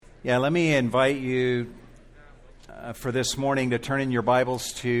Yeah, let me invite you for this morning to turn in your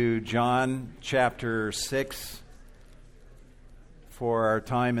Bibles to John chapter 6 for our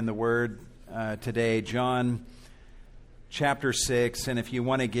time in the Word today. John chapter 6, and if you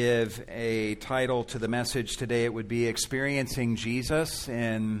want to give a title to the message today, it would be Experiencing Jesus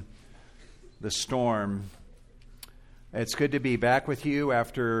in the Storm. It's good to be back with you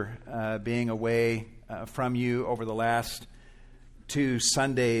after being away from you over the last 2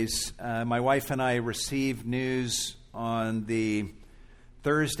 Sundays. My wife and I received news on the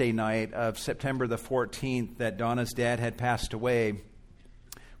Thursday night of September the 14th that Donna's dad had passed away.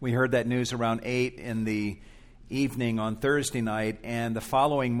 We heard that news around 8 in the evening on Thursday night, and the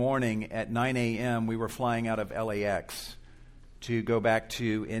following morning at 9 a.m. we were flying out of LAX to go back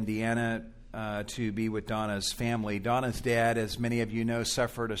to Indiana to be with Donna's family. Donna's dad, as many of you know,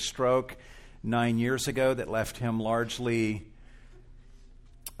 suffered a stroke 9 years ago that left him largely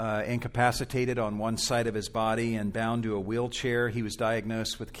incapacitated on one side of his body and bound to a wheelchair. He was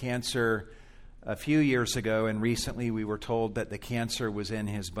diagnosed with cancer a few years ago, and recently we were told that the cancer was in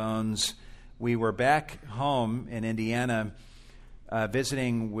his bones. We were back home in Indiana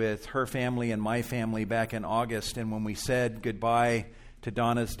visiting with her family and my family back in August, and when we said goodbye to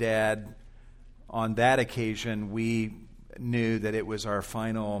Donna's dad on that occasion, we knew that it was our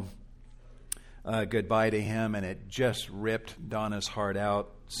final goodbye to him, and it just ripped Donna's heart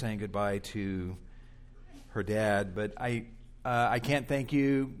out, saying goodbye to her dad. But I can't thank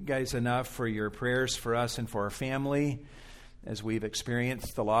you guys enough for your prayers for us and for our family as we've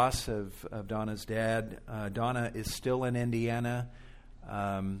experienced the loss of Donna's dad. Donna is still in Indiana,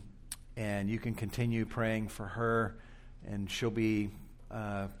 and you can continue praying for her, and she'll be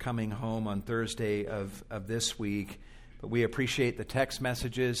coming home on Thursday of this week. But we appreciate the text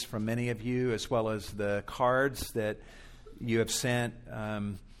messages from many of you, as well as the cards that you have sent.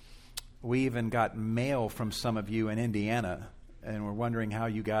 We even got mail from some of you in Indiana, and we're wondering how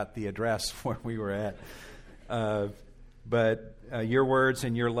you got the address where we were at. But your words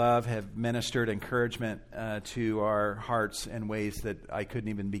and your love have ministered encouragement to our hearts in ways that I couldn't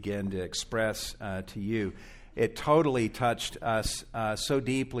even begin to express to you. It totally touched us so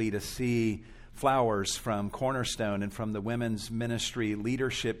deeply to see flowers from Cornerstone and from the women's ministry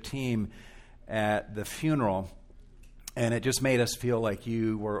leadership team at the funeral. And it just made us feel like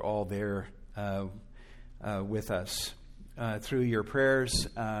you were all there with us. Through your prayers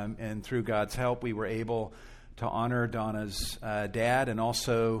and through God's help, we were able to honor Donna's dad and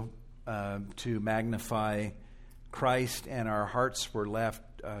also to magnify Christ, and our hearts were left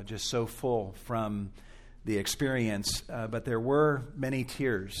just so full from the experience. But there were many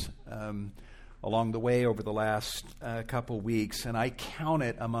tears along the way over the last couple weeks, and I count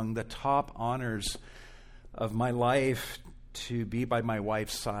it among the top honors of my life to be by my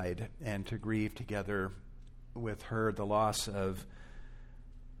wife's side and to grieve together with her the loss of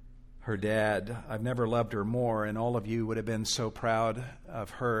her dad. I've never loved her more, and all of you would have been so proud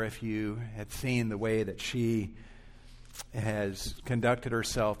of her if you had seen the way that she has conducted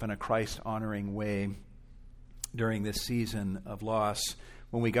herself in a Christ-honoring way during this season of loss.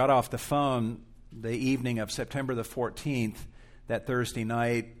 When we got off the phone the evening of September the 14th, that Thursday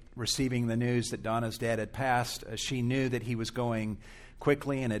night, receiving the news that Donna's dad had passed, she knew that he was going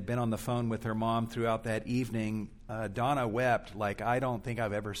quickly and had been on the phone with her mom throughout that evening. Donna wept like I don't think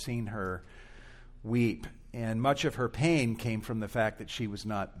I've ever seen her weep. And much of her pain came from the fact that she was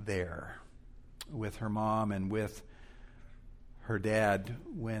not there with her mom and with her dad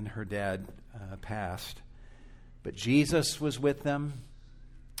when her dad passed. But Jesus was with them.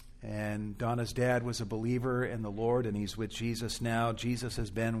 And Donna's dad was a believer in the Lord, and he's with Jesus now. Jesus has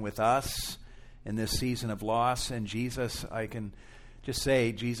been with us in this season of loss, and Jesus, I can just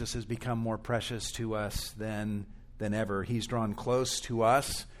say, Jesus has become more precious to us than ever. He's drawn close to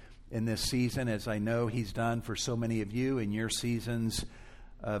us in this season, as I know he's done for so many of you in your seasons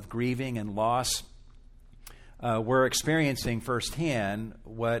of grieving and loss. We're experiencing firsthand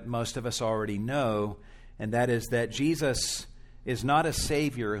what most of us already know, and that is that Jesus is not a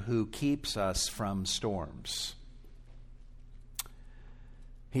Savior who keeps us from storms.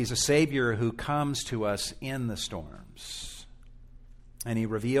 He's a Savior who comes to us in the storms. And he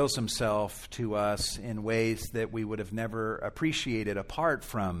reveals himself to us in ways that we would have never appreciated apart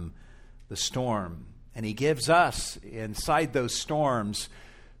from the storm. And he gives us, inside those storms,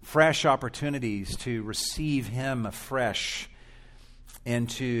 fresh opportunities to receive him afresh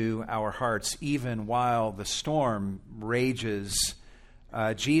into our hearts, even while the storm rages.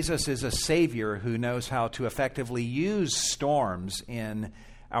 Jesus is a Savior who knows how to effectively use storms in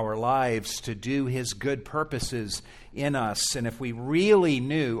our lives to do His good purposes in us. And if we really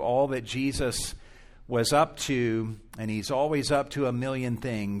knew all that Jesus was up to, and He's always up to a million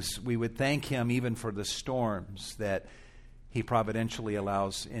things, we would thank Him even for the storms that He providentially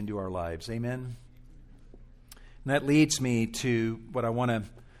allows into our lives. Amen? And that leads me to what I want to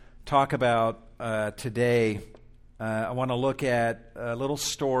talk about today. I want to look at a little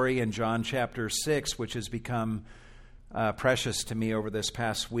story in John chapter 6, which has become precious to me over this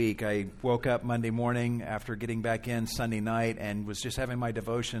past week. I woke up Monday morning after getting back in Sunday night and was just having my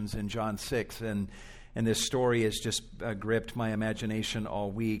devotions in John 6, and this story has just gripped my imagination all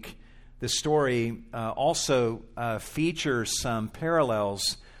week. This story also features some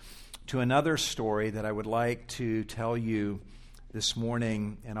parallels to another story that I would like to tell you this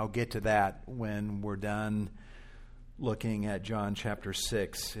morning, and I'll get to that when we're done looking at John chapter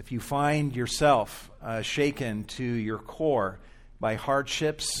 6. If you find yourself shaken to your core by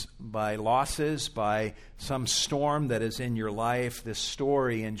hardships, by losses, by some storm that is in your life, this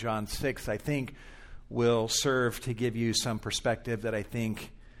story in John 6, I think, will serve to give you some perspective that I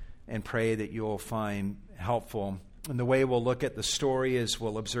think and pray that you'll find helpful. And the way we'll look at the story is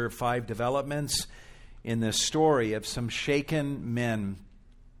we'll observe 5 developments in this story of some shaken men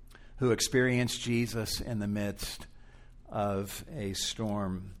who experienced Jesus in the midst of a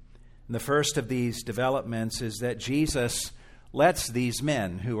storm. And the first of these developments is that Jesus lets these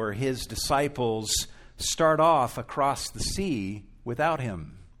men, who are His disciples, start off across the sea without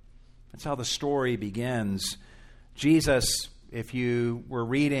Him. That's how the story begins. Jesus, if you were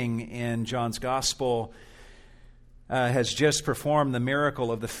reading in John's Gospel, has just performed the miracle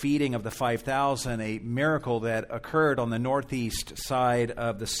of the feeding of the 5,000, a miracle that occurred on the northeast side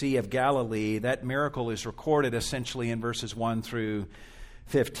of the Sea of Galilee. That miracle is recorded essentially in verses 1 through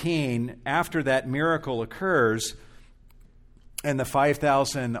 15. After that miracle occurs and the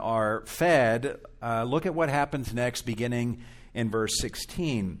 5,000 are fed, look at what happens next, beginning in verse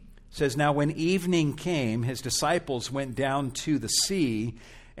 16. It says, "Now when evening came, His disciples went down to the sea,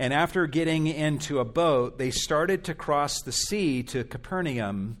 and after getting into a boat, they started to cross the sea to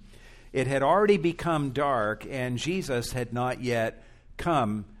Capernaum. It had already become dark, and Jesus had not yet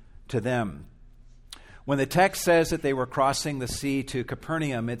come to them." When the text says that they were crossing the sea to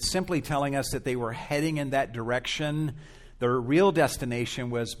Capernaum, it's simply telling us that they were heading in that direction. Their real destination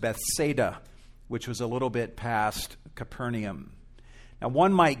was Bethsaida, which was a little bit past Capernaum. Now,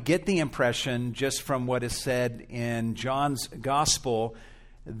 one might get the impression just from what is said in John's Gospel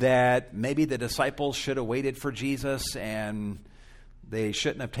that maybe the disciples should have waited for Jesus and they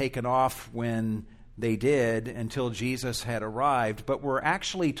shouldn't have taken off when they did until Jesus had arrived. But we're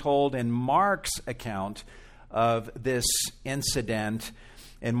actually told in Mark's account of this incident,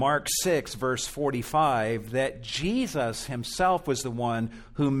 in Mark 6, verse 45, that Jesus Himself was the one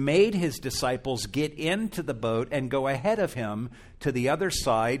who made His disciples get into the boat and go ahead of Him to the other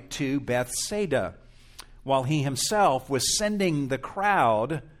side to Bethsaida, while He Himself was sending the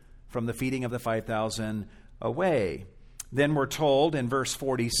crowd from the feeding of the 5,000 away. Then we're told in verse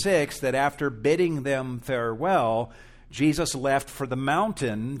 46 that after bidding them farewell, Jesus left for the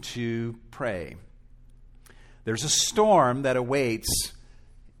mountain to pray. There's a storm that awaits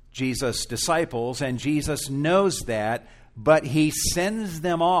Jesus' disciples, and Jesus knows that, but He sends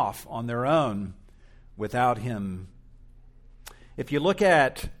them off on their own without Him. If you look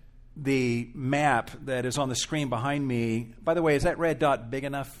at the map that is on the screen behind me, by the way, is that red dot big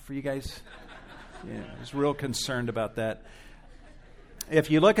enough for you guys? Yeah, I was real concerned about that.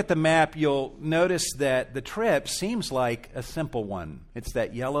 If you look at the map, you'll notice that the trip seems like a simple one. It's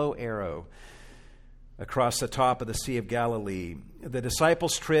that yellow arrow across the top of the Sea of Galilee. The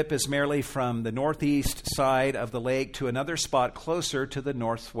disciples' trip is merely from the northeast side of the lake to another spot closer to the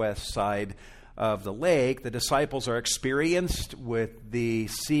northwest side of the lake. The disciples are experienced with the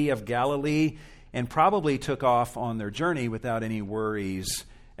Sea of Galilee and probably took off on their journey without any worries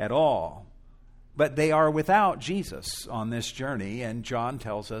at all. But they are without Jesus on this journey, and John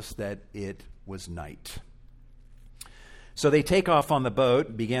tells us that it was night. So they take off on the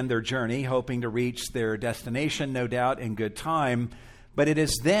boat, begin their journey, hoping to reach their destination, no doubt, in good time. But it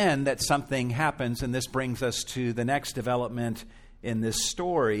is then that something happens, and this brings us to the next development in this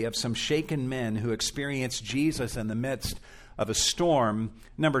story of some shaken men who experience Jesus in the midst of a storm.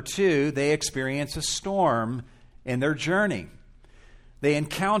 Number 2, they experience a storm in their journey. They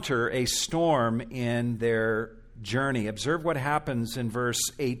encounter a storm in their journey. Observe what happens in verse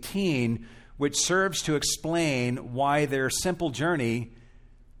 18, which serves to explain why their simple journey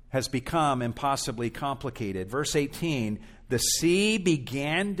has become impossibly complicated. Verse 18, "The sea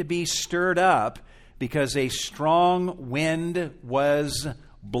began to be stirred up because a strong wind was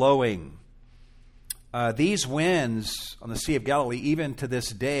blowing. These winds on the Sea of Galilee, even to this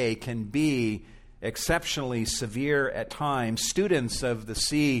day, can be exceptionally severe at times. Students of the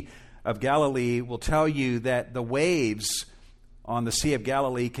Sea of Galilee will tell you that the waves on the Sea of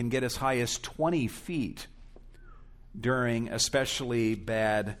Galilee can get as high as 20 feet during especially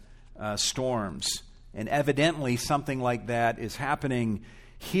bad storms. And evidently something like that is happening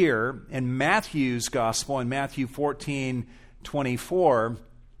here. In Matthew's Gospel, in Matthew 14:24,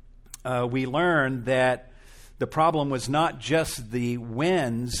 we learn that the problem was not just the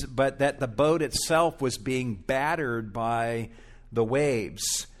winds, but that the boat itself was being battered by the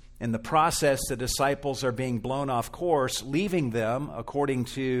waves. In the process, the disciples are being blown off course, leaving them, according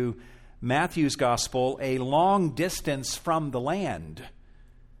to Matthew's Gospel, a long distance from the land.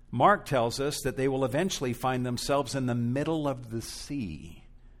 Mark tells us that they will eventually find themselves in the middle of the sea.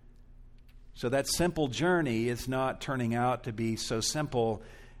 So that simple journey is not turning out to be so simple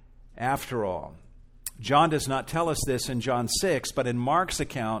after all. John does not tell us this in John 6, but in Mark's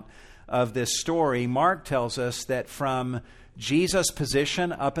account of this story, Mark tells us that from Jesus'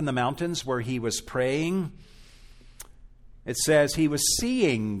 position up in the mountains where he was praying, it says he was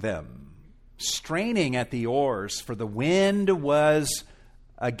seeing them, straining at the oars, for the wind was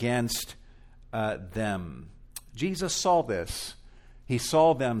against them. Jesus saw this. He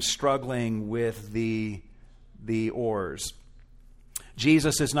saw them struggling with the oars.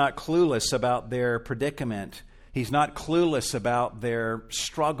 Jesus is not clueless about their predicament. He's not clueless about their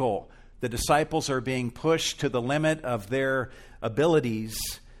struggle. The disciples are being pushed to the limit of their abilities.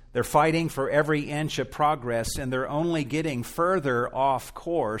 They're fighting for every inch of progress, and they're only getting further off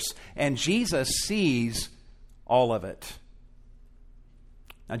course. And Jesus sees all of it.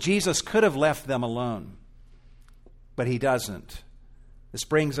 Now, Jesus could have left them alone, but he doesn't. This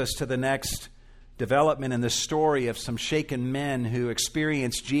brings us to the next development in the story of some shaken men who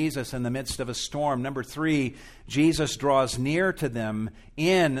experienced Jesus in the midst of a storm. Number 3, Jesus draws near to them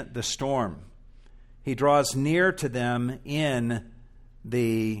in the storm. He draws near to them in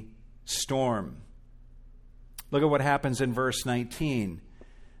the storm. Look at what happens in verse 19.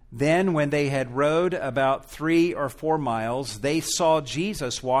 Then when they had rowed about 3 or 4 miles, they saw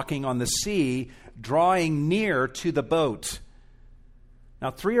Jesus walking on the sea, drawing near to the boat. Now,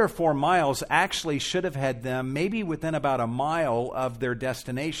 3 or 4 miles actually should have had them maybe within about a mile of their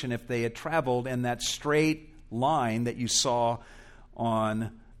destination if they had traveled in that straight line that you saw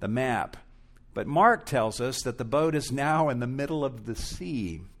on the map. But Mark tells us that the boat is now in the middle of the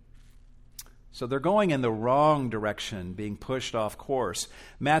sea. So they're going in the wrong direction, being pushed off course.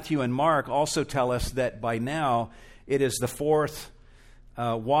 Matthew and Mark also tell us that by now it is the 4th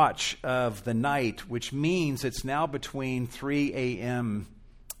watch of the night, which means it's now between 3 a.m.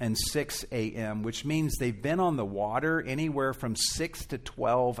 and 6 a.m., which means they've been on the water anywhere from 6 to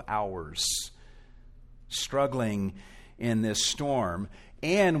 12 hours, struggling in this storm.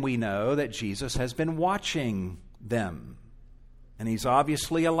 And we know that Jesus has been watching them, and he's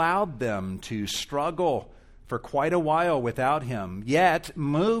obviously allowed them to struggle for quite a while without him. Yet,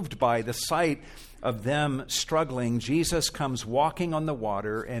 moved by the sight of them struggling, Jesus comes walking on the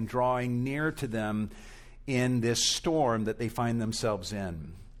water and drawing near to them in this storm that they find themselves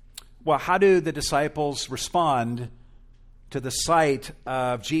in. Well, how do the disciples respond to the sight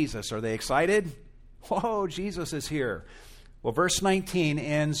of Jesus? Are they excited? Whoa, Jesus is here. Well, verse 19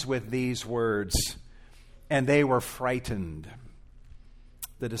 ends with these words, and they were frightened.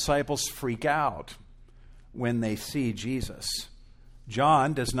 The disciples freak out when they see Jesus.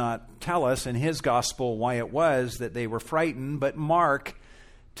 John does not tell us in his gospel why it was that they were frightened, but Mark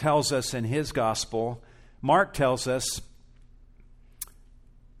tells us in his gospel. Mark tells us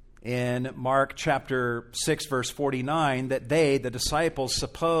in Mark chapter 6, verse 49, that they, the disciples,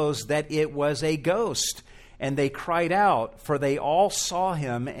 supposed that it was a ghost, and they cried out, for they all saw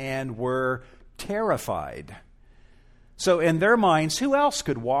him and were terrified. So in their minds, who else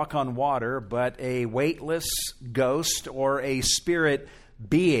could walk on water but a weightless ghost or a spirit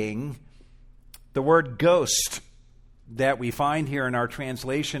being? The word ghost that we find here in our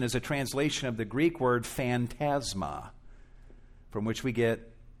translation is a translation of the Greek word phantasma, from which we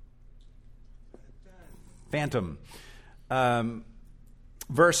get phantom.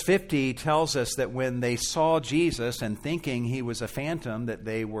 Verse 50 tells us that when they saw Jesus and thinking he was a phantom, that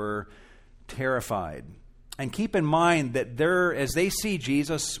they were terrified. And keep in mind that as they see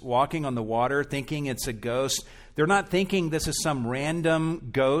Jesus walking on the water, thinking it's a ghost, they're not thinking this is some random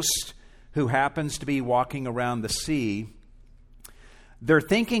ghost who happens to be walking around the sea. They're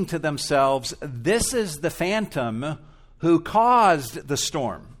thinking to themselves, this is the phantom who caused the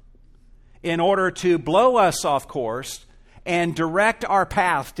storm in order to blow us off course and direct our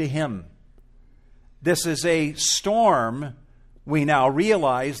path to Him. This is a storm, we now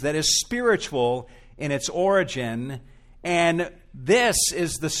realize, that is spiritual in its origin, and this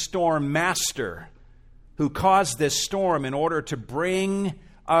is the storm master who caused this storm in order to bring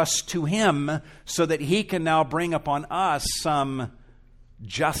us to Him so that He can now bring upon us some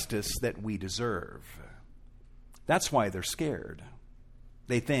justice that we deserve. That's why they're scared.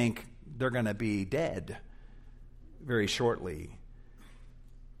 They think they're going to be dead very shortly.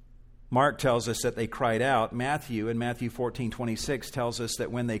 Mark tells us that they cried out. Matthew, in Matthew 14:26, tells us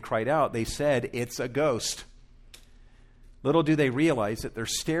that when they cried out, they said, "It's a ghost." Little do they realize that they're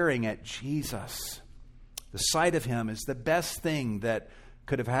staring at Jesus. The sight of Him is the best thing that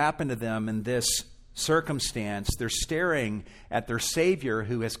could have happened to them in this circumstance. They're staring at their Savior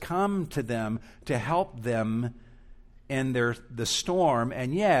who has come to them to help them in the storm,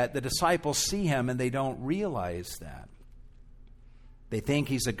 and yet the disciples see Him and they don't realize that. They think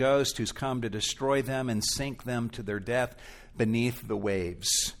He's a ghost who's come to destroy them and sink them to their death beneath the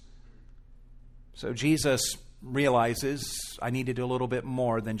waves. So Jesus realizes, I need to do a little bit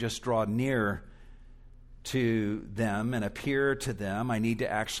more than just draw near to them and appear to them. I need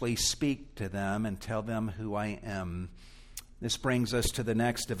to actually speak to them and tell them who I am. This brings us to the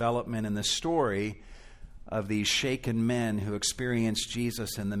next development in the story of these shaken men who experience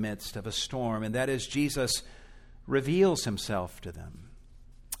Jesus in the midst of a storm, and that is Jesus reveals Himself to them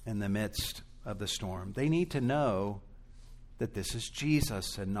in the midst of the storm. They need to know that this is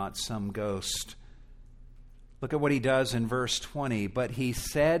Jesus and not some ghost. Look at what He does in verse 20. But He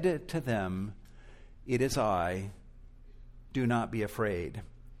said to them, "It is I, do not be afraid."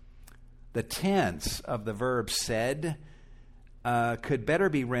 The tense of the verb said could better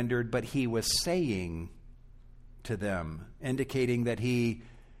be rendered, but He was saying to them, indicating that He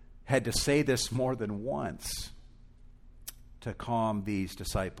had to say this more than once to calm these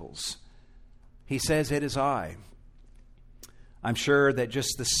disciples. He says, "It is I." I'm sure that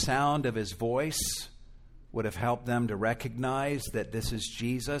just the sound of His voice would have helped them to recognize that this is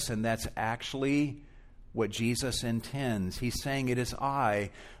Jesus, and that's actually what Jesus intends. He's saying, "It is I,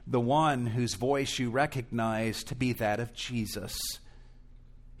 the one whose voice you recognize to be that of Jesus."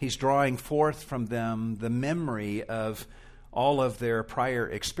 He's drawing forth from them the memory of all of their prior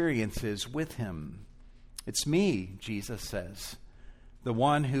experiences with Him. "It's me," Jesus says, "the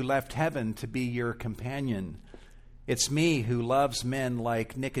one who left heaven to be your companion. It's me who loves men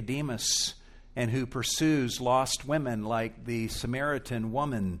like Nicodemus and who pursues lost women like the Samaritan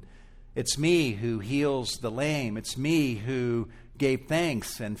woman. It's me who heals the lame. It's me who gave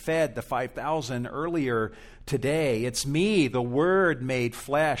thanks and fed the 5,000 earlier today. It's me, the Word made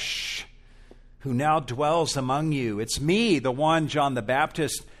flesh, who now dwells among you. It's me, the one John the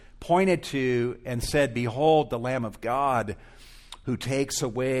Baptist pointed to and said, 'Behold, the Lamb of God who takes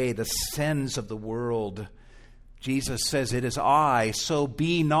away the sins of the world.' Jesus says, 'It is I, so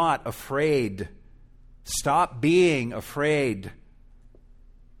be not afraid.' Stop being afraid.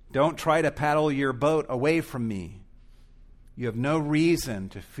 Don't try to paddle your boat away from me. You have no reason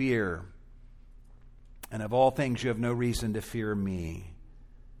to fear. And of all things, you have no reason to fear me."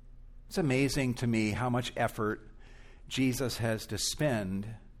 It's amazing to me how much effort Jesus has to spend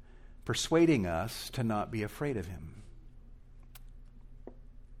persuading us to not be afraid of Him.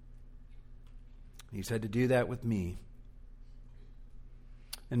 He's had to do that with me.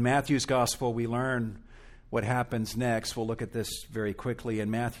 In Matthew's gospel, we learn what happens next. We'll look at this very quickly. In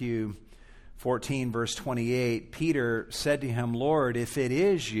Matthew 14, verse 28, Peter said to Him, "Lord, if it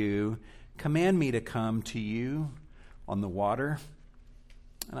is you, command me to come to you on the water."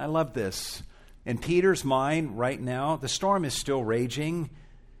 And I love this. In Peter's mind right now, the storm is still raging.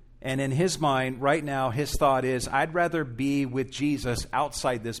 And in his mind right now, his thought is, I'd rather be with Jesus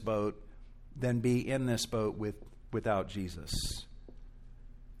outside this boat than be in this boat without Jesus.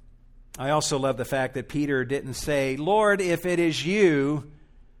 I also love the fact that Peter didn't say, "Lord, if it is you,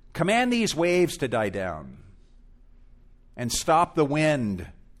 command these waves to die down and stop the wind."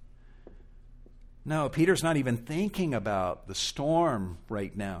 No, Peter's not even thinking about the storm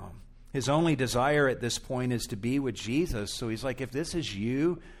right now. His only desire at this point is to be with Jesus. So he's like, "If this is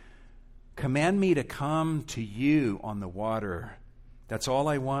you, command me to come to you on the water. That's all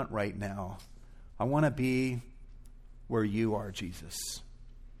I want right now. I want to be where you are, Jesus."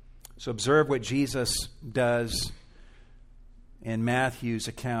 So observe what Jesus does in Matthew's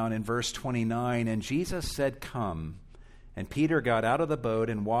account in verse 29. "And Jesus said, 'Come.' And Peter got out of the boat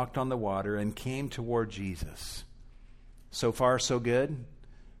and walked on the water and came toward Jesus." So far, so good.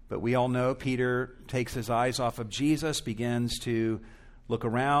 But we all know Peter takes his eyes off of Jesus, begins to look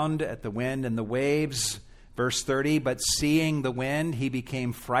around at the wind and the waves, Verse 30, but seeing the wind, he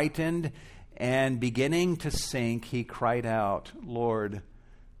became frightened, and beginning to sink, he cried out, Lord,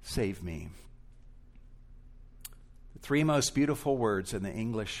 save me. The three most beautiful words in the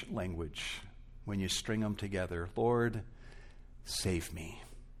English language when you string them together. Lord, save me.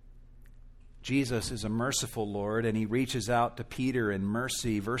 Jesus is a merciful Lord, and he reaches out to Peter in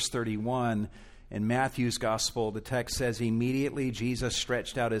mercy. Verse 31, in Matthew's gospel, the text says, immediately Jesus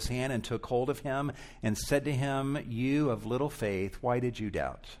stretched out his hand and took hold of him and said to him, you of little faith, why did you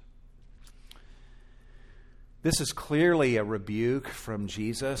doubt? This is clearly a rebuke from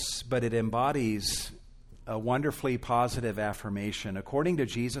Jesus, but it embodies a wonderfully positive affirmation. According to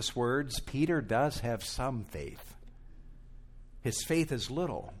Jesus' words, Peter does have some faith. His faith is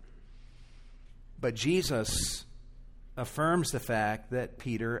little. But Jesus affirms the fact that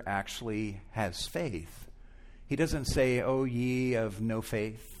Peter actually has faith. He doesn't say, "O ye of no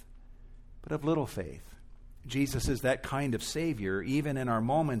faith," but of little faith. Jesus is that kind of Savior. Even in our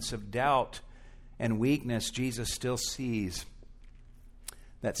moments of doubt and weakness, Jesus still sees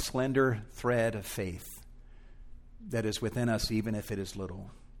that slender thread of faith that is within us, even if it is little.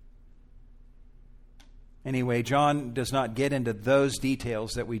 Anyway, John does not get into those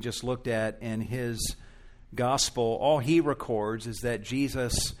details that we just looked at in his gospel. All he records is that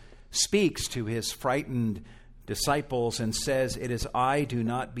Jesus speaks to his frightened disciples and says, "It is I, do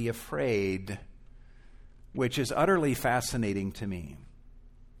not be afraid," which is utterly fascinating to me.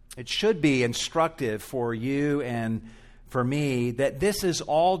 It should be instructive for you and for me that this is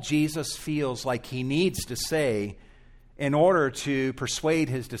all Jesus feels like he needs to say in order to persuade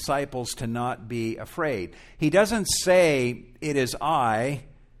his disciples to not be afraid. He doesn't say, "It is I,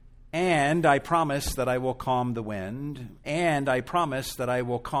 and I promise that I will calm the wind, and I promise that I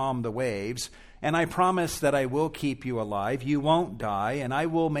will calm the waves, and I promise that I will keep you alive. You won't die, and I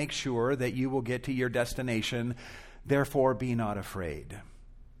will make sure that you will get to your destination. Therefore, be not afraid."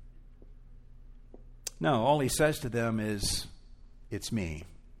 No, all he says to them is, "It's me.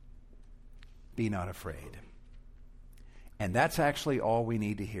 Be not afraid." And that's actually all we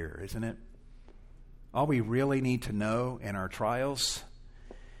need to hear, isn't it? All we really need to know in our trials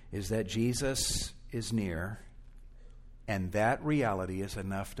is that Jesus is near, and that reality is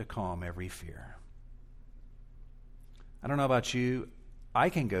enough to calm every fear. I don't know about you,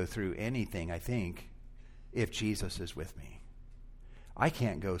 I can go through anything, I think, if Jesus is with me. I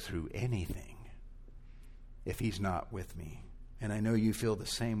can't go through anything if he's not with me. And I know you feel the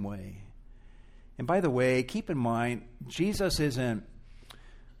same way. And by the way, keep in mind, Jesus isn't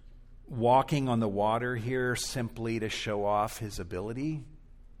walking on the water here simply to show off his ability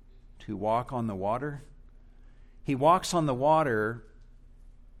to walk on the water. He walks on the water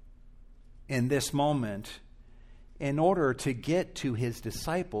in this moment in order to get to his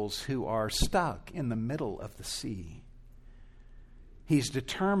disciples who are stuck in the middle of the sea. He's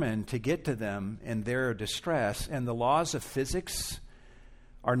determined to get to them in their distress, and the laws of physics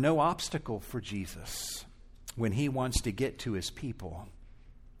are no obstacle for Jesus when he wants to get to his people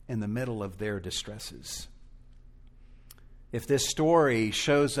in the middle of their distresses. If this story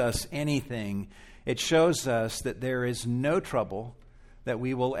shows us anything, it shows us that there is no trouble that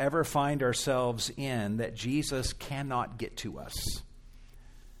we will ever find ourselves in that Jesus cannot get to us.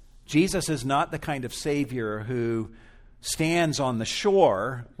 Jesus is not the kind of Savior who stands on the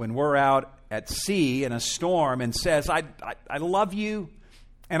shore when we're out at sea in a storm and says, I love you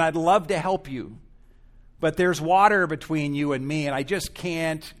and I'd love to help you, but there's water between you and me and I just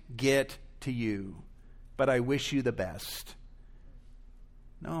can't get to you, but I wish you the best.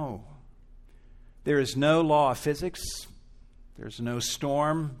 No. There is no law of physics. There's no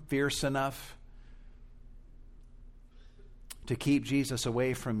storm fierce enough to keep Jesus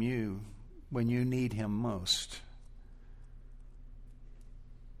away from you when you need him most.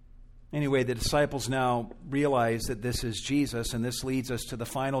 Anyway, the disciples now realize that this is Jesus, and this leads us to the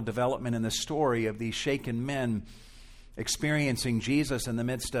final development in the story of these shaken men experiencing Jesus in the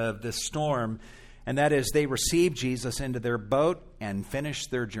midst of this storm, and that is they received Jesus into their boat and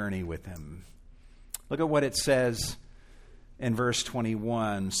finished their journey with him. Look at what it says in verse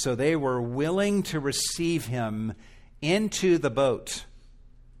 21. So they were willing to receive him into the boat.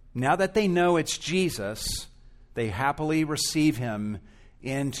 Now that they know it's Jesus, they happily receive him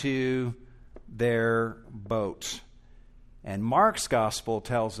into their boat. And Mark's gospel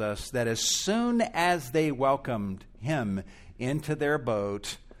tells us that as soon as they welcomed him into their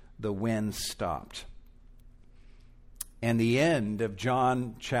boat, the wind stopped. And the end of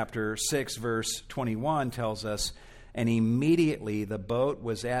John chapter 6, verse 21 tells us, and immediately the boat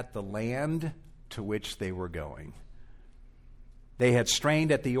was at the land to which they were going. They had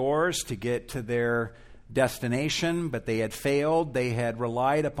strained at the oars to get to their destination, but they had failed. They had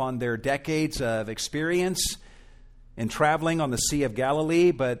relied upon their decades of experience in traveling on the Sea of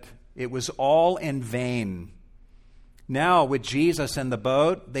Galilee, but it was all in vain. Now, with Jesus in the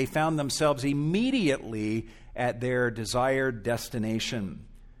boat, they found themselves immediately at their desired destination.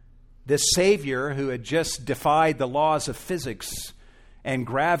 This Savior, who had just defied the laws of physics and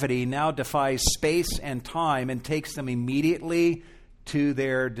gravity, now defies space and time and takes them immediately to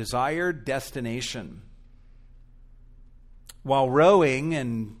their desired destination. While rowing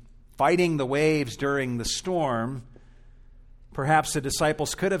and fighting the waves during the storm, perhaps the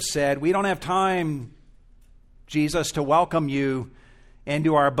disciples could have said, "We don't have time, Jesus, to welcome you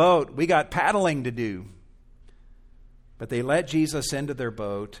into our boat. We got paddling to do." But they let Jesus into their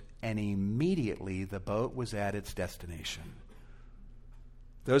boat, and immediately the boat was at its destination.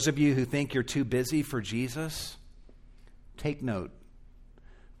 Those of you who think you're too busy for Jesus, take note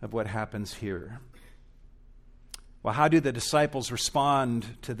of what happens here. Well, how do the disciples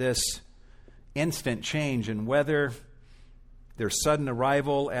respond to this instant change in weather, their sudden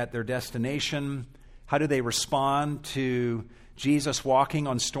arrival at their destination? How do they respond to Jesus walking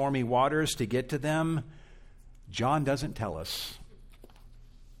on stormy waters to get to them? John doesn't tell us,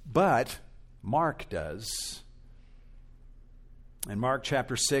 but Mark does. In Mark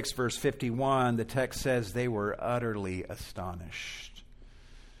chapter 6, verse 51, the text says they were utterly astonished,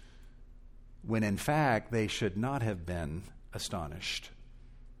 when in fact they should not have been astonished.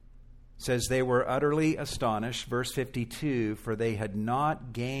 It says they were utterly astonished, verse 52, for they had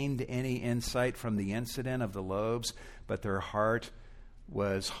not gained any insight from the incident of the loaves, but their heart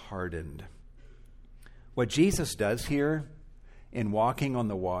was hardened. What Jesus does here in walking on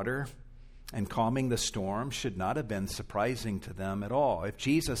the water and calming the storm should not have been surprising to them at all. If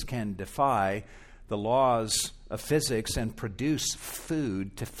Jesus can defy the laws of physics and produce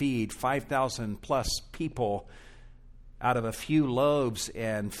food to feed 5,000 plus people out of a few loaves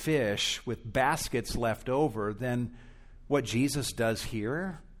and fish with baskets left over, then what Jesus does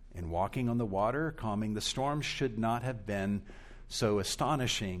here in walking on the water, calming the storm, should not have been so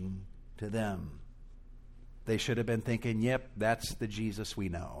astonishing to them. They should have been thinking, yep, that's the Jesus we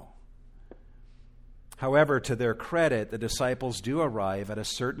know. However, to their credit, the disciples do arrive at a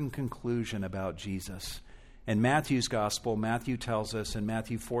certain conclusion about Jesus. In Matthew's gospel, Matthew tells us in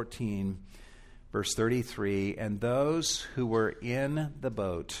Matthew 14, verse 33, and those who were in the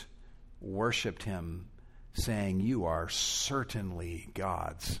boat worshiped him, saying, "You are certainly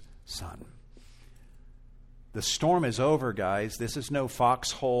God's Son." The storm is over, guys. This is no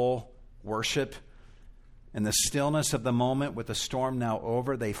foxhole worship. In the stillness of the moment, with the storm now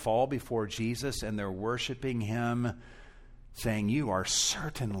over, they fall before Jesus and they're worshiping him, saying, "You are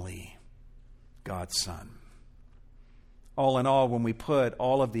certainly God's Son." All in all, when we put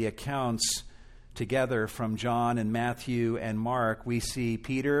all of the accounts together from John and Matthew and Mark, we see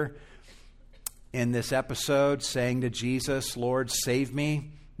Peter in this episode saying to Jesus, "Lord, save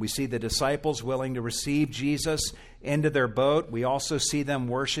me." We see the disciples willing to receive Jesus into their boat. We also see them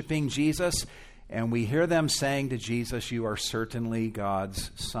worshiping Jesus. And we hear them saying to Jesus, "You are certainly God's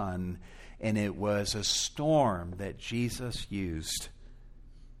Son." And it was a storm that Jesus used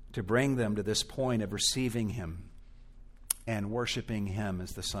to bring them to this point of receiving him and worshiping him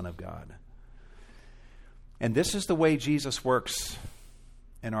as the Son of God. And this is the way Jesus works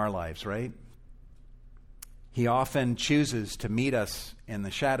in our lives, right? He often chooses to meet us in the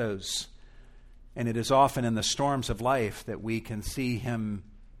shadows. And it is often in the storms of life that we can see him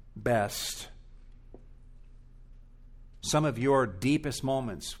best. Some of your deepest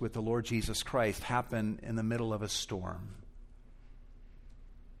moments with the Lord Jesus Christ happen in the middle of a storm.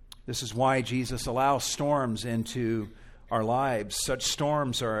 This is why Jesus allows storms into our lives. Such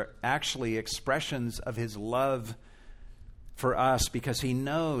storms are actually expressions of his love for us, because he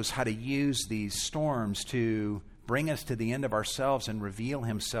knows how to use these storms to bring us to the end of ourselves and reveal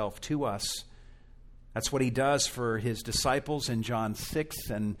himself to us. That's what he does for his disciples in John 6,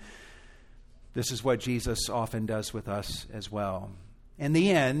 and this is what Jesus often does with us as well. In the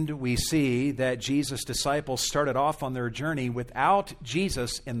end, we see that Jesus' disciples started off on their journey without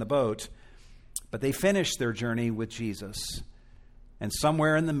Jesus in the boat, but they finished their journey with Jesus. And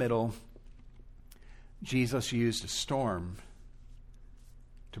somewhere in the middle, Jesus used a storm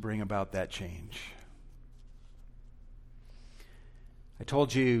to bring about that change. I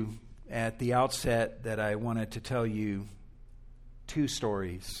told you at the outset that I wanted to tell you two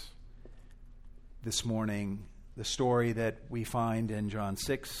stories this morning. The story that we find in John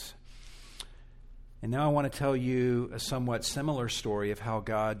 6. And now I want to tell you a somewhat similar story of how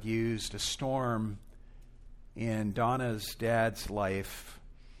God used a storm in Donna's dad's life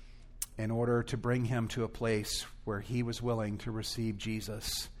in order to bring him to a place where he was willing to receive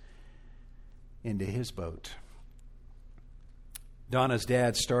Jesus into his boat. Donna's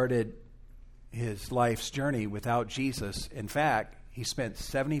dad started his life's journey without Jesus. In fact, he spent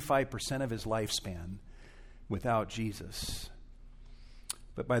 75% of his lifespan without Jesus.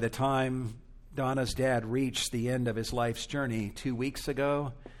 But by the time Donna's dad reached the end of his life's journey 2 weeks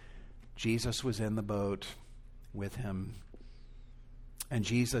ago, Jesus was in the boat with him. And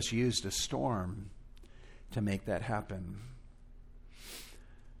Jesus used a storm to make that happen.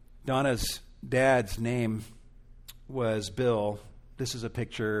 Donna's dad's name was Bill. This is a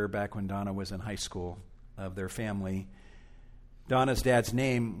picture back when Donna was in high school of their family. Donna's dad's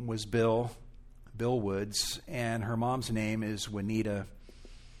name was Bill Woods, and her mom's name is Juanita.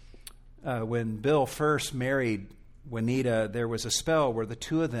 When Bill first married Juanita, there was a spell where the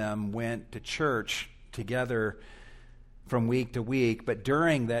two of them went to church together from week to week, but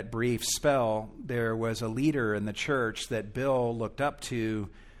during that brief spell, there was a leader in the church that Bill looked up to,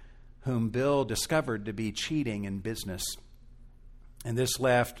 whom Bill discovered to be cheating in business. And this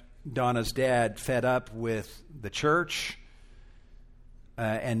left Donna's dad fed up with the church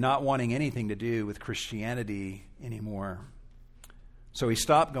and not wanting anything to do with Christianity anymore. So he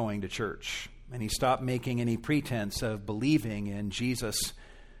stopped going to church, and he stopped making any pretense of believing in Jesus.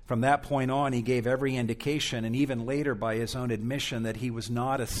 From that point on, he gave every indication, and even later by his own admission, that he was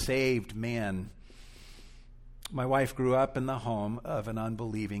not a saved man. My wife grew up in the home of an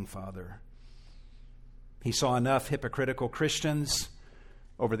unbelieving father. He saw enough hypocritical Christians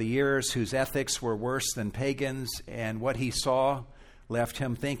over the years whose ethics were worse than pagans, and what he saw left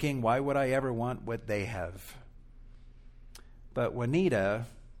him thinking, why would I ever want what they have? But Juanita,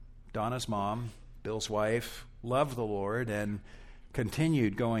 Donna's mom, Bill's wife, loved the Lord and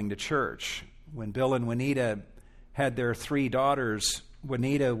continued going to church. When Bill and Juanita had their 3 daughters,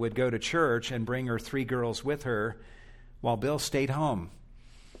 Juanita would go to church and bring her 3 girls with her while Bill stayed home.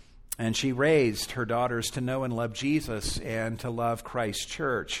 And she raised her daughters to know and love Jesus and to love Christ's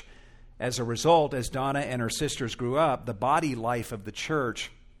church. As a result, as Donna and her sisters grew up, the body life of the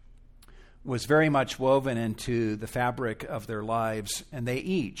church was very much woven into the fabric of their lives, and they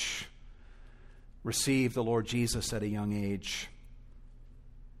each received the Lord Jesus at a young age.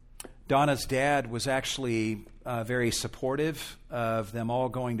 Donna's dad was actually very supportive of them all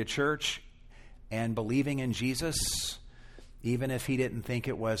going to church and believing in Jesus, even if he didn't think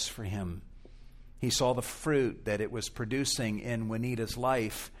it was for him. He saw the fruit that it was producing in Juanita's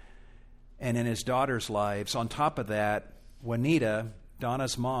life and in his daughters' lives. On top of that, Juanita,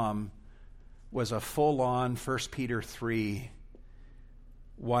 Donna's mom, was a full-on 1 Peter 3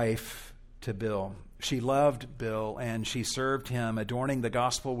 wife to Bill. She loved Bill and she served him, adorning the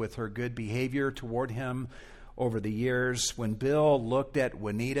gospel with her good behavior toward him over the years. When Bill looked at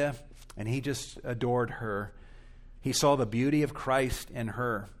Juanita, and he just adored her, he saw the beauty of Christ in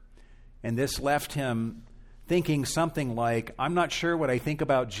her. And this left him thinking something like, I'm not sure what I think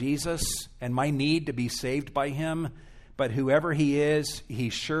about Jesus and my need to be saved by him, but whoever he is,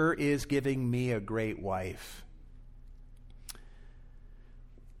 he sure is giving me a great wife.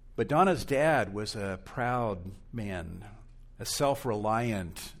 But Donna's dad was a proud man, a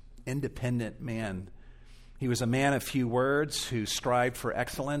self-reliant, independent man. He was a man of few words who strived for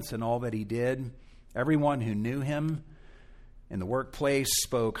excellence in all that he did. Everyone who knew him in the workplace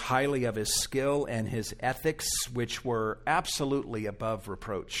spoke highly of his skill and his ethics, which were absolutely above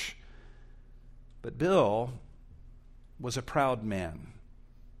reproach. But Bill was a proud man.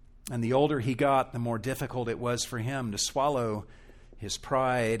 And the older he got, the more difficult it was for him to swallow his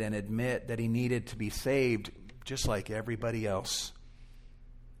pride and admit that he needed to be saved just like everybody else.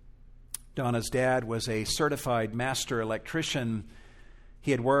 Donna's dad was a certified master electrician. He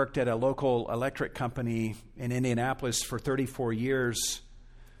had worked at a local electric company in Indianapolis for 34 years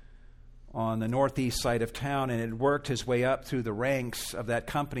on the northeast side of town, and had worked his way up through the ranks of that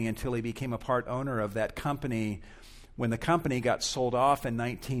company until he became a part owner of that company. When the company got sold off in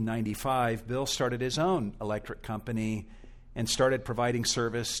 1995, Bill started his own electric company and started providing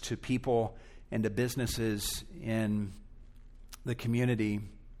service to people and to businesses in the community.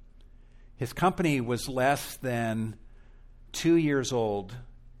 His company was less than 2 years old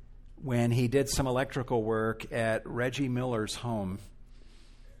when he did some electrical work at Reggie Miller's home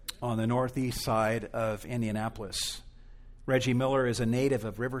on the northeast side of Indianapolis. Reggie Miller is a native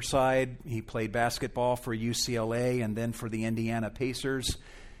of Riverside. He played basketball for UCLA and then for the Indiana Pacers.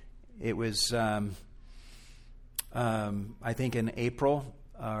 It was, I think, in April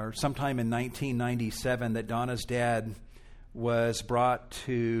or sometime in 1997 that Donna's dad was brought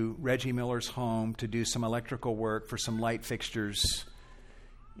to Reggie Miller's home to do some electrical work for some light fixtures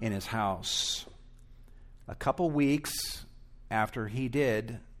in his house. A couple weeks after he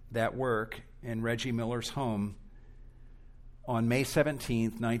did that work in Reggie Miller's home, on May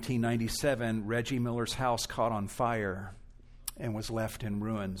 17th, 1997, Reggie Miller's house caught on fire and was left in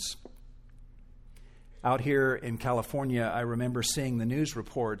ruins. Out here in California, I remember seeing the news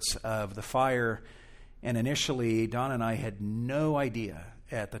reports of the fire, and initially, Don and I had no idea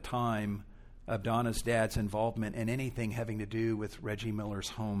at the time of Donna's dad's involvement in anything having to do with Reggie Miller's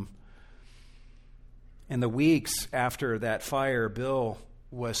home. In the weeks after that fire, Bill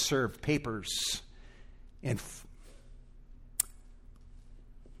was served papers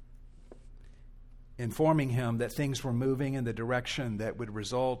informing him that things were moving in the direction that would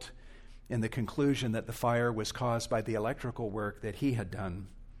result in the conclusion that the fire was caused by the electrical work that he had done,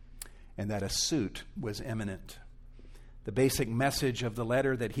 and that a suit was imminent. The basic message of the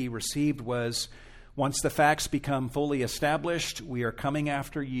letter that he received was, once the facts become fully established, we are coming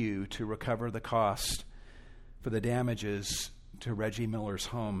after you to recover the cost for the damages to Reggie Miller's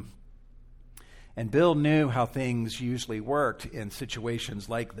home. And Bill knew how things usually worked in situations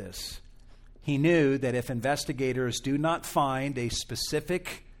like this. He knew that if investigators do not find a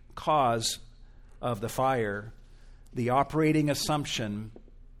specific cause of the fire, the operating assumption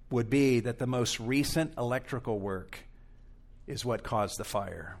would be that the most recent electrical work is what caused the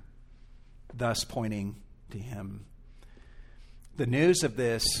fire, thus pointing to him. The news of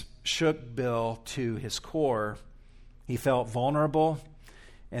this shook Bill to his core. He felt vulnerable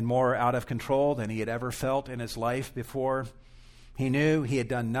and more out of control than he had ever felt in his life before. He knew he had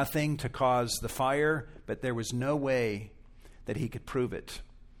done nothing to cause the fire, but there was no way that he could prove it.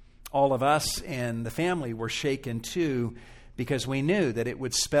 All of us in the family were shaken too, because we knew that it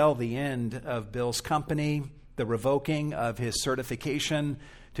would spell the end of Bill's company, the revoking of his certification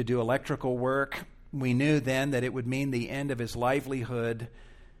to do electrical work. We knew then that it would mean the end of his livelihood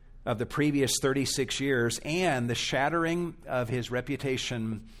of the previous 36 years and the shattering of his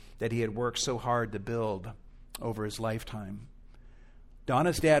reputation that he had worked so hard to build over his lifetime.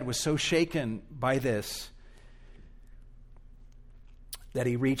 Donna's dad was so shaken by this that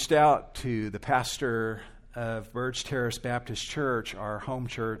he reached out to the pastor of Burge Terrace Baptist Church, our home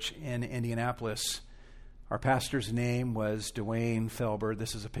church in Indianapolis. Our pastor's name was Dwayne Felber.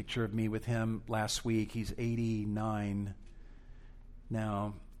 This is a picture of me with him last week. He's 89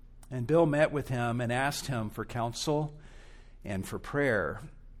 now. And Bill met with him and asked him for counsel and for prayer.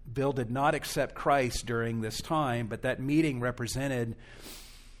 Bill did not accept Christ during this time, but that meeting represented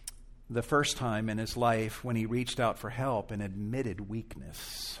the first time in his life when he reached out for help and admitted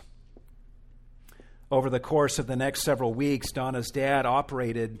weakness. Over the course of the next several weeks, Donna's dad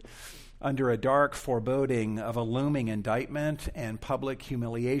operated under a dark foreboding of a looming indictment and public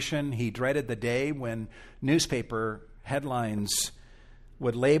humiliation. He dreaded the day when newspaper headlines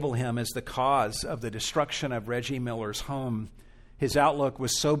would label him as the cause of the destruction of Reggie Miller's home. His outlook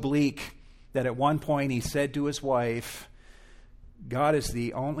was so bleak that at one point he said to his wife, "God is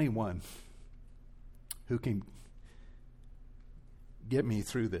the only one who can get me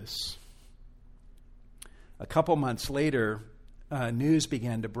through this." A couple months later, news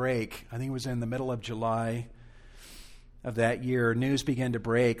began to break. I think it was in the middle of July of that year. News began to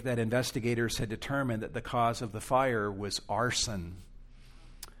break that investigators had determined that the cause of the fire was arson.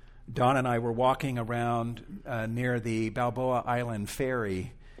 Don and I were walking around near the Balboa Island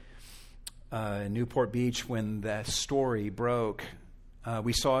ferry in Newport Beach when that story broke.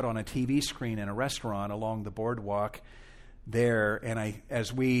 We saw it on a TV screen in a restaurant along the boardwalk there, and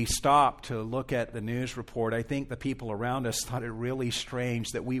as we stopped to look at the news report, I think the people around us thought it really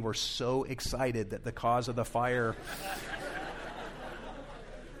strange that we were so excited that the cause of the fire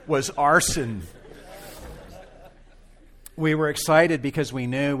was arson. We were excited because we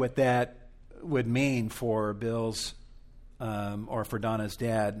knew what that would mean for Bill's or for Donna's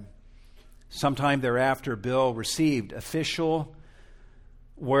dad. Sometime thereafter, Bill received official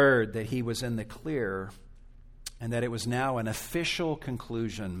word that he was in the clear and that it was now an official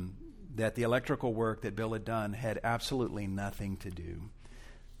conclusion that the electrical work that Bill had done had absolutely nothing to do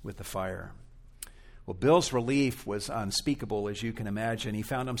with the fire. Well, Bill's relief was unspeakable, as you can imagine. He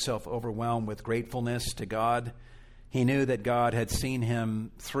found himself overwhelmed with gratefulness to God. He knew that God had seen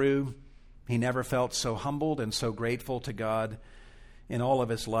him through. He never felt so humbled and so grateful to God in all of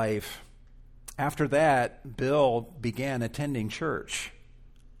his life. After that, Bill began attending church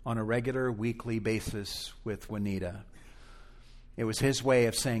on a regular weekly basis with Juanita. It was his way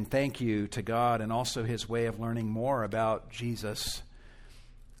of saying thank you to God and also his way of learning more about Jesus.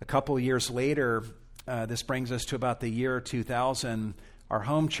 A couple years later, this brings us to about the year 2000, our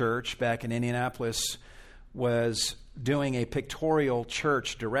home church back in Indianapolis was doing a pictorial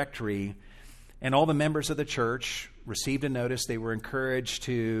church directory, and all the members of the church received a notice. They were encouraged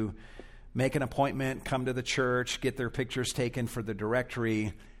to make an appointment, come to the church, get their pictures taken for the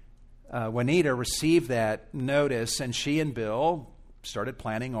directory. Juanita received that notice, and she and Bill started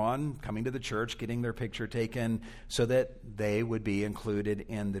planning on coming to the church, getting their picture taken so that they would be included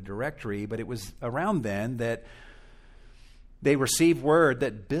in the directory. But it was around then that they received word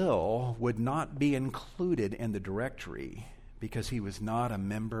that Bill would not be included in the directory because he was not a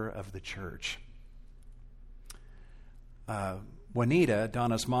member of the church. Juanita,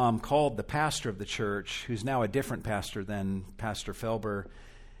 Donna's mom, called the pastor of the church, who's now a different pastor than Pastor Felber,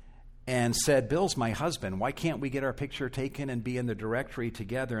 and said, "Bill's my husband. Why can't we get our picture taken and be in the directory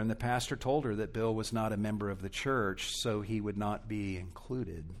together?" And the pastor told her that Bill was not a member of the church, so he would not be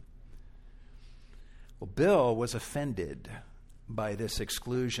included. Well, Bill was offended by this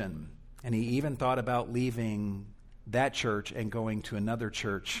exclusion, and he even thought about leaving that church and going to another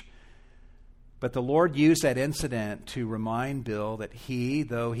church. But the Lord used that incident to remind Bill that he,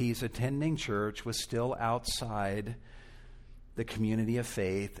 though he's attending church, was still outside the community of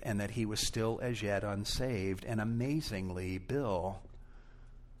faith and that he was still as yet unsaved. And amazingly, Bill,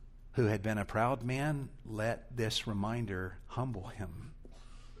 who had been a proud man, let this reminder humble him.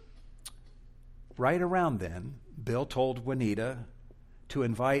 Right around then, Bill told Juanita to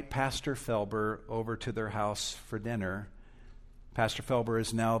invite Pastor Felber over to their house for dinner. Pastor Felber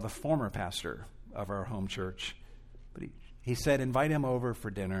is now the former pastor of our home church. But he said, invite him over for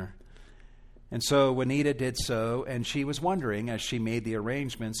dinner. And so Juanita did so, and she was wondering, as she made the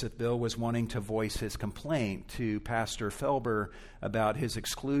arrangements, if Bill was wanting to voice his complaint to Pastor Felber about his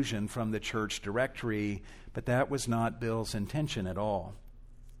exclusion from the church directory, but that was not Bill's intention at all.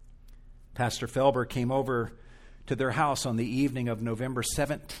 Pastor Felber came over to their house on the evening of November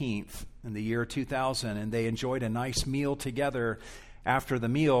 17th in the year 2000, and they enjoyed a nice meal together. After the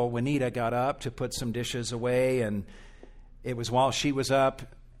meal, Juanita got up to put some dishes away, and it was while she was up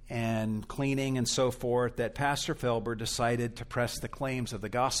and cleaning and so forth that Pastor Felber decided to press the claims of the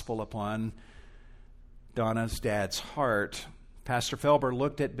gospel upon Donna's dad's heart. Pastor Felber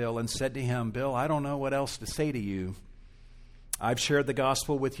looked at Bill and said to him, "Bill, I don't know what else to say to you. I've shared the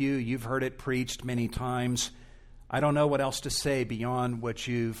gospel with you. You've heard it preached many times. I don't know what else to say beyond what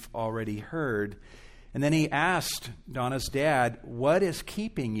you've already heard." And then he asked Donna's dad, "What is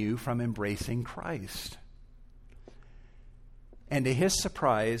keeping you from embracing Christ?" And to his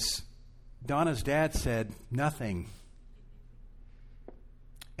surprise, Donna's dad said, "Nothing."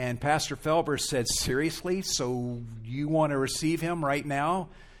 And Pastor Felber said, "Seriously? So you want to receive him right now?"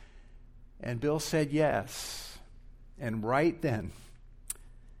 And Bill said, "Yes." And right then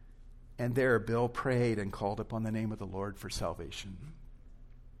and there, Bill prayed and called upon the name of the Lord for salvation.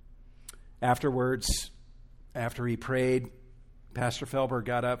 Afterwards, after he prayed, Pastor Felber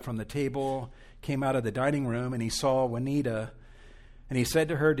got up from the table, came out of the dining room, and he saw Juanita, and he said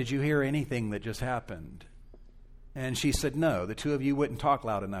to her, "Did you hear anything that just happened?" And she said, "No, the two of you wouldn't talk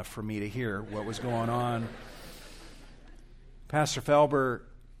loud enough for me to hear what was going on." Pastor Felber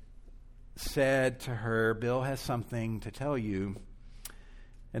said to her, "Bill has something to tell you."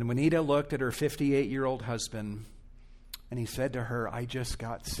 And Juanita looked at her 58-year-old husband, and he said to her, "I just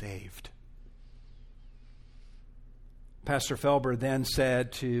got saved." Pastor Felber then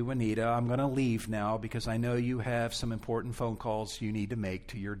said to Juanita, "I'm going to leave now because I know you have some important phone calls you need to make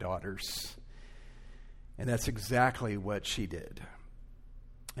to your daughters." And that's exactly what she did.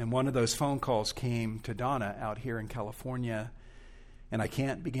 And one of those phone calls came to Donna out here in California. And I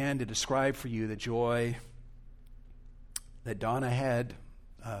can't begin to describe for you the joy that Donna had,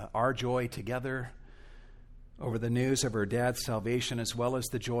 our joy together over the news of her dad's salvation, as well as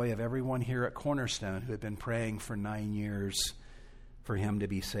the joy of everyone here at Cornerstone who had been praying for 9 years for him to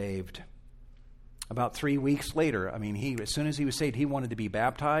be saved. About 3 weeks later, as soon as he was saved, he wanted to be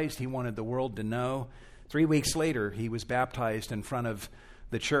baptized. He wanted the world to know. 3 weeks later, he was baptized in front of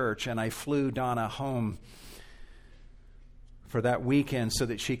the church, and I flew Donna home for that weekend so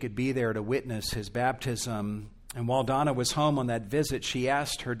that she could be there to witness his baptism. And while Donna was home on that visit, she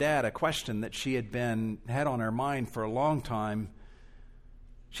asked her dad a question that she had on her mind for a long time.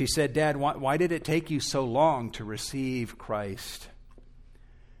 She said, "Dad, why did it take you so long to receive Christ?"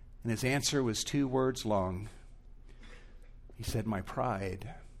 And his answer was 2 words long. He said, "My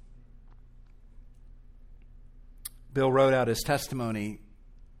pride." Bill wrote out his testimony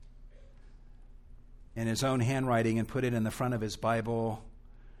in his own handwriting and put it in the front of his Bible.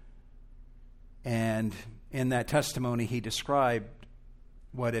 And in that testimony, he described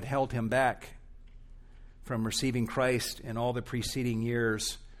what had held him back from receiving Christ in all the preceding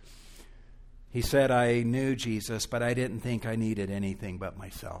years. He said, I knew Jesus, but I didn't think I needed anything but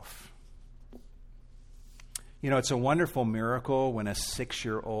myself. You know, it's a wonderful miracle when a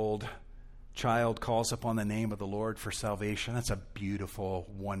 6-year-old child calls upon the name of the Lord for salvation. That's a beautiful,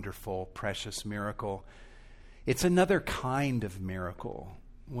 wonderful, precious miracle. It's another kind of miracle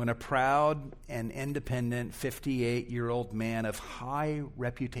when a proud and independent 58-year-old man of high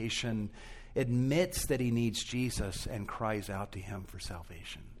reputation admits that he needs Jesus and cries out to him for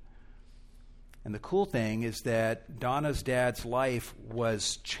salvation. And the cool thing is that Donna's dad's life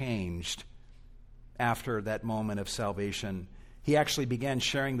was changed after that moment of salvation. He actually began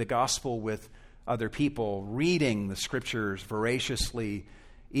sharing the gospel with other people, reading the scriptures voraciously,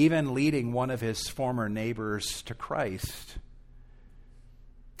 even leading one of his former neighbors to Christ.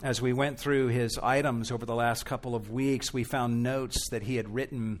 As we went through his items over the last couple of weeks, we found notes that he had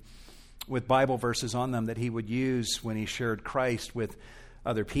written with Bible verses on them that he would use when he shared Christ with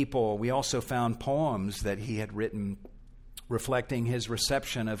other people. We also found poems that he had written reflecting his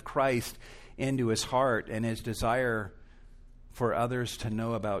reception of Christ into his heart and his desire for others to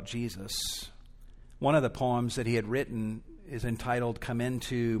know about Jesus. One of the poems that he had written is entitled Come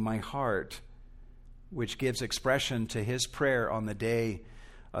Into My Heart, which gives expression to his prayer on the day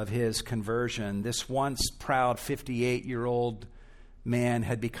of his conversion. This once proud 58-year-old man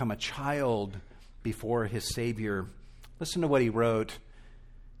had become a child before his Savior. Listen to what he wrote.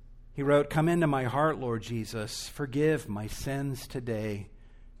 He wrote, Come into my heart, Lord Jesus. Forgive my sins today.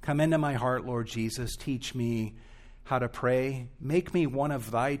 Come into my heart, Lord Jesus. Teach me how to pray. Make me one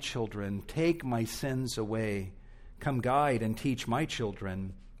of thy children. Take my sins away. Come guide and teach my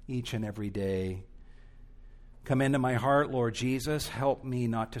children each and every day. Come into my heart, Lord Jesus. Help me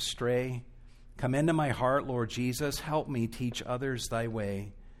not to stray. Come into my heart, Lord Jesus. Help me teach others thy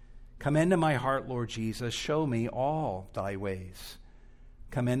way. Come into my heart, Lord Jesus. Show me all thy ways.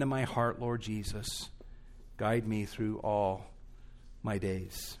 Come into my heart, Lord Jesus. Guide me through all my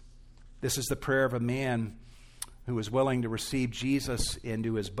days. This is the prayer of a man who was willing to receive Jesus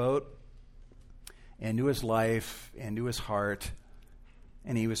into his boat, into his life, into his heart,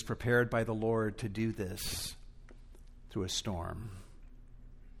 and he was prepared by the Lord to do this through a storm.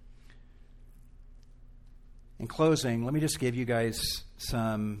 In closing, let me just give you guys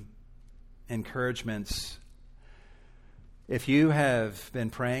some encouragements. If you have been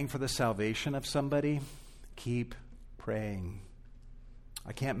praying for the salvation of somebody, keep praying.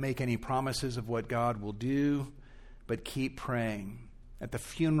 I can't make any promises of what God will do, but keep praying. At the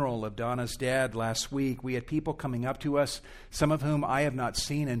funeral of Donna's dad last week, we had people coming up to us, some of whom I have not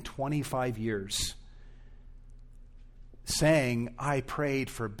seen in 25 years, saying, I prayed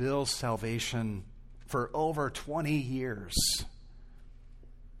for Bill's salvation for over 20 years.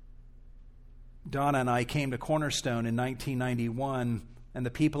 Donna and I came to Cornerstone in 1991, and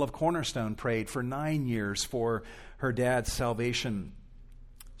the people of Cornerstone prayed for 9 years for her dad's salvation.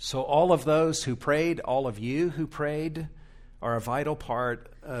 So all of those who prayed, all of you who prayed, are a vital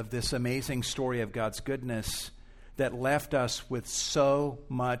part of this amazing story of God's goodness that left us with so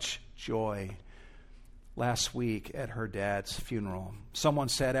much joy last week at her dad's funeral. Someone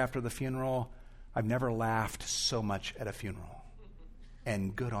said after the funeral, I've never laughed so much at a funeral.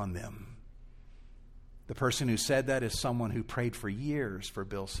 And good on them. The person who said that is someone who prayed for years for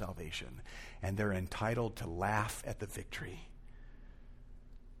Bill's salvation, and they're entitled to laugh at the victory.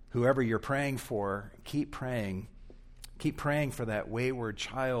 Whoever you're praying for, keep praying. Keep praying for that wayward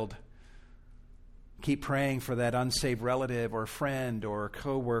child. Keep praying for that unsaved relative or friend or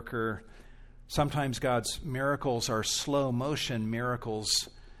coworker. Sometimes God's miracles are slow motion miracles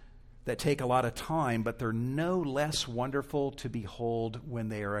that take a lot of time, but they're no less wonderful to behold when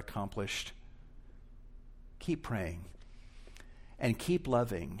they are accomplished. Keep praying and keep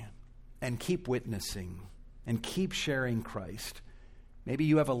loving and keep witnessing and keep sharing Christ. Maybe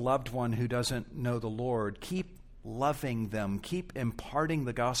you have a loved one who doesn't know the Lord. Keep loving them. Keep imparting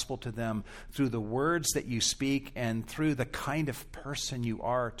the gospel to them through the words that you speak and through the kind of person you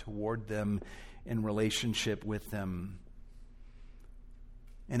are toward them in relationship with them.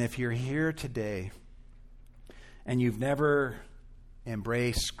 And if you're here today and you've never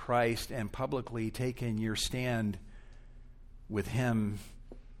embraced Christ and publicly taken your stand with him,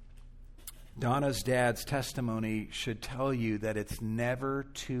 Donna's dad's testimony should tell you that it's never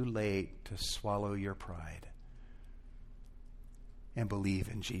too late to swallow your pride and believe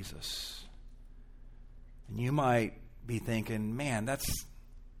in Jesus. And you might be thinking, man, that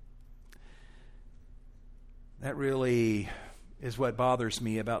really is what bothers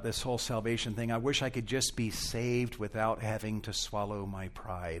me about this whole salvation thing. I wish I could just be saved without having to swallow my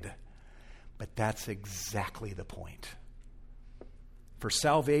pride. But that's exactly the point. for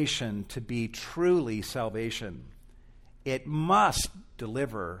salvation to be truly salvation, it must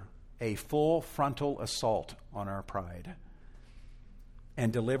deliver a full frontal assault on our pride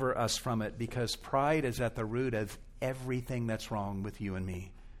and deliver us from it, because pride is at the root of everything that's wrong with you and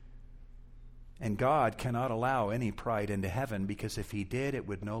me. And God cannot allow any pride into heaven, because if he did, it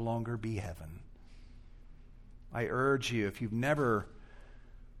would no longer be heaven. I urge you, if you've never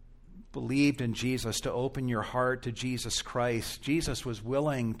believed in Jesus, to open your heart to Jesus Christ. Jesus was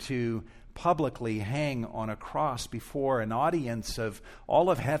willing to publicly hang on a cross before an audience of all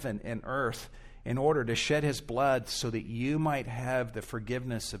of heaven and earth in order to shed his blood so that you might have the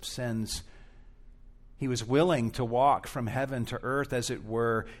forgiveness of sins. He was willing to walk from heaven to earth, as it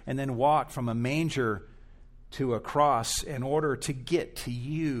were, and then walk from a manger to a cross in order to get to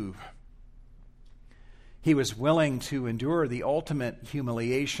you. He was willing to endure the ultimate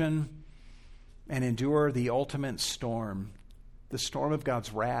humiliation and endure the ultimate storm, the storm of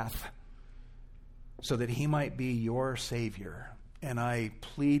God's wrath, so that he might be your Savior. And I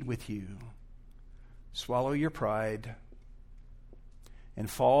plead with you, swallow your pride and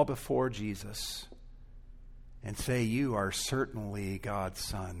fall before Jesus and say, you are certainly God's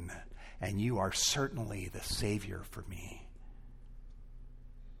Son, and you are certainly the Savior for me.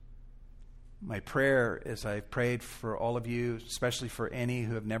 My prayer, as I've prayed for all of you, especially for any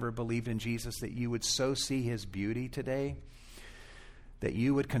who have never believed in Jesus, that you would so see his beauty today that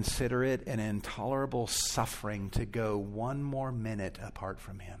you would consider it an intolerable suffering to go one more minute apart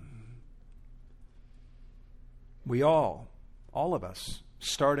from him. We all of us,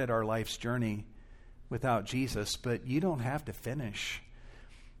 started our life's journey without Jesus, but you don't have to finish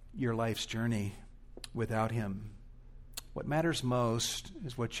your life's journey without him. What matters most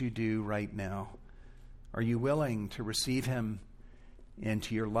is what you do right now. Are you willing to receive him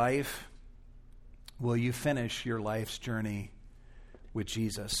into your life? Will you finish your life's journey with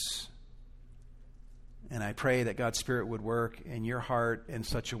Jesus? And I pray that God's Spirit would work in your heart in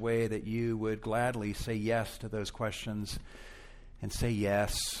such a way that you would gladly say yes to those questions and say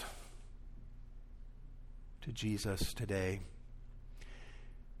yes to Jesus today.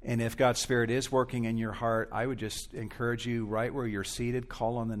 And if God's Spirit is working in your heart, I would just encourage you, right where you're seated,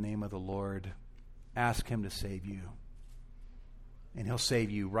 call on the name of the Lord. Ask him to save you. And he'll save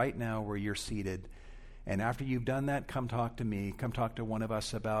you right now where you're seated. And after you've done that, come talk to me. Come talk to one of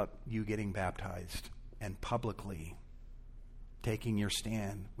us about you getting baptized and publicly taking your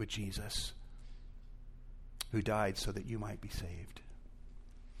stand with Jesus, who died so that you might be saved.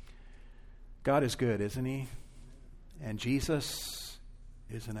 God is good, isn't he? And Jesus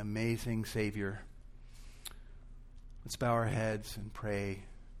is an amazing Savior. Let's bow our heads and pray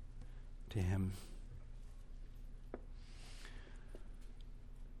to him.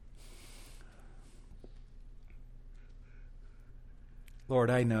 Lord,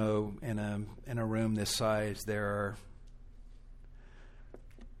 I know in a room this size there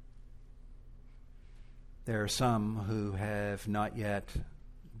are some who have not yet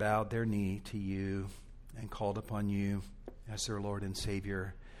bowed their knee to you and called upon you as their Lord and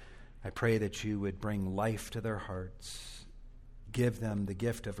Savior. I pray that you would bring life to their hearts. Give them the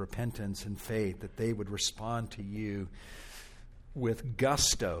gift of repentance and faith, that they would respond to you with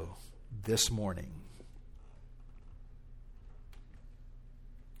gusto this morning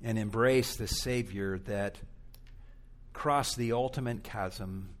and embrace the Savior that crossed the ultimate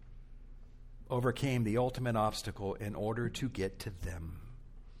chasm, overcame the ultimate obstacle in order to get to them.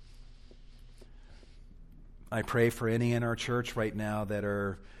 I pray for any in our church right now that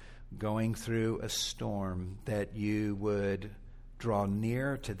are going through a storm, that you would draw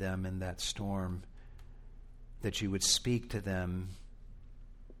near to them in that storm, that you would speak to them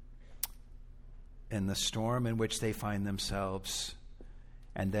in the storm in which they find themselves,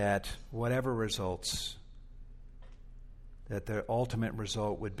 and that whatever results, that the ultimate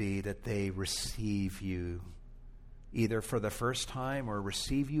result would be that they receive you, either for the first time or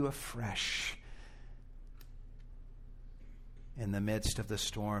receive you afresh in the midst of the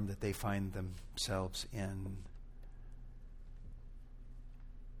storm that they find themselves in.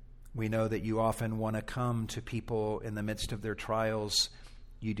 We know that you often want to come to people in the midst of their trials.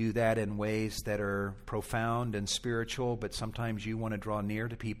 You do that in ways that are profound and spiritual, but sometimes you want to draw near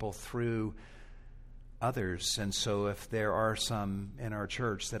to people through others. And so if there are some in our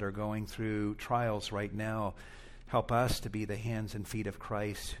church that are going through trials right now, help us to be the hands and feet of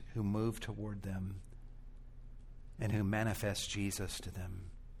Christ who move toward them and who manifests Jesus to them.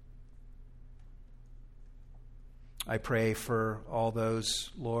 I pray for all those,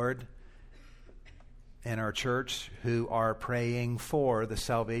 Lord, in our church who are praying for the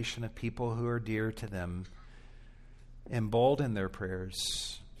salvation of people who are dear to them. embolden their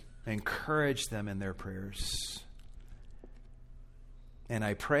prayers, encourage them in their prayers. And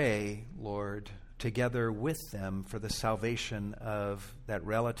I pray, Lord, together with them for the salvation of that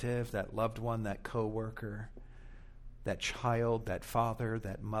relative, that loved one, that coworker, that child, that father,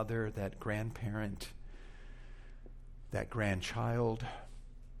 that mother, that grandparent, that grandchild,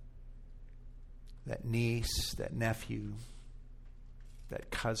 that niece, that nephew, that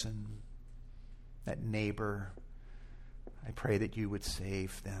cousin, that neighbor. I pray that you would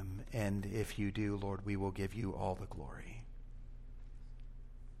save them. And if you do, Lord, we will give you all the glory.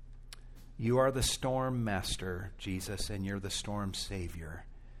 You are the storm master, Jesus, and you're the storm savior.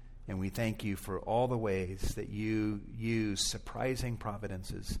 And we thank you for all the ways that you use surprising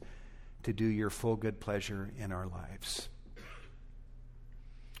providences to do your full good pleasure in our lives.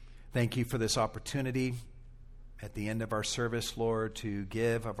 Thank you for this opportunity at the end of our service, Lord, to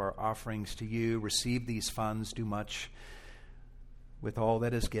give of our offerings to you, receive these funds, do much with all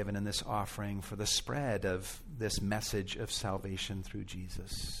that is given in this offering for the spread of this message of salvation through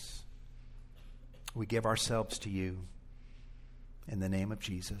Jesus. We give ourselves to you in the name of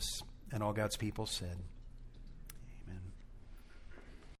Jesus. And all God's people said,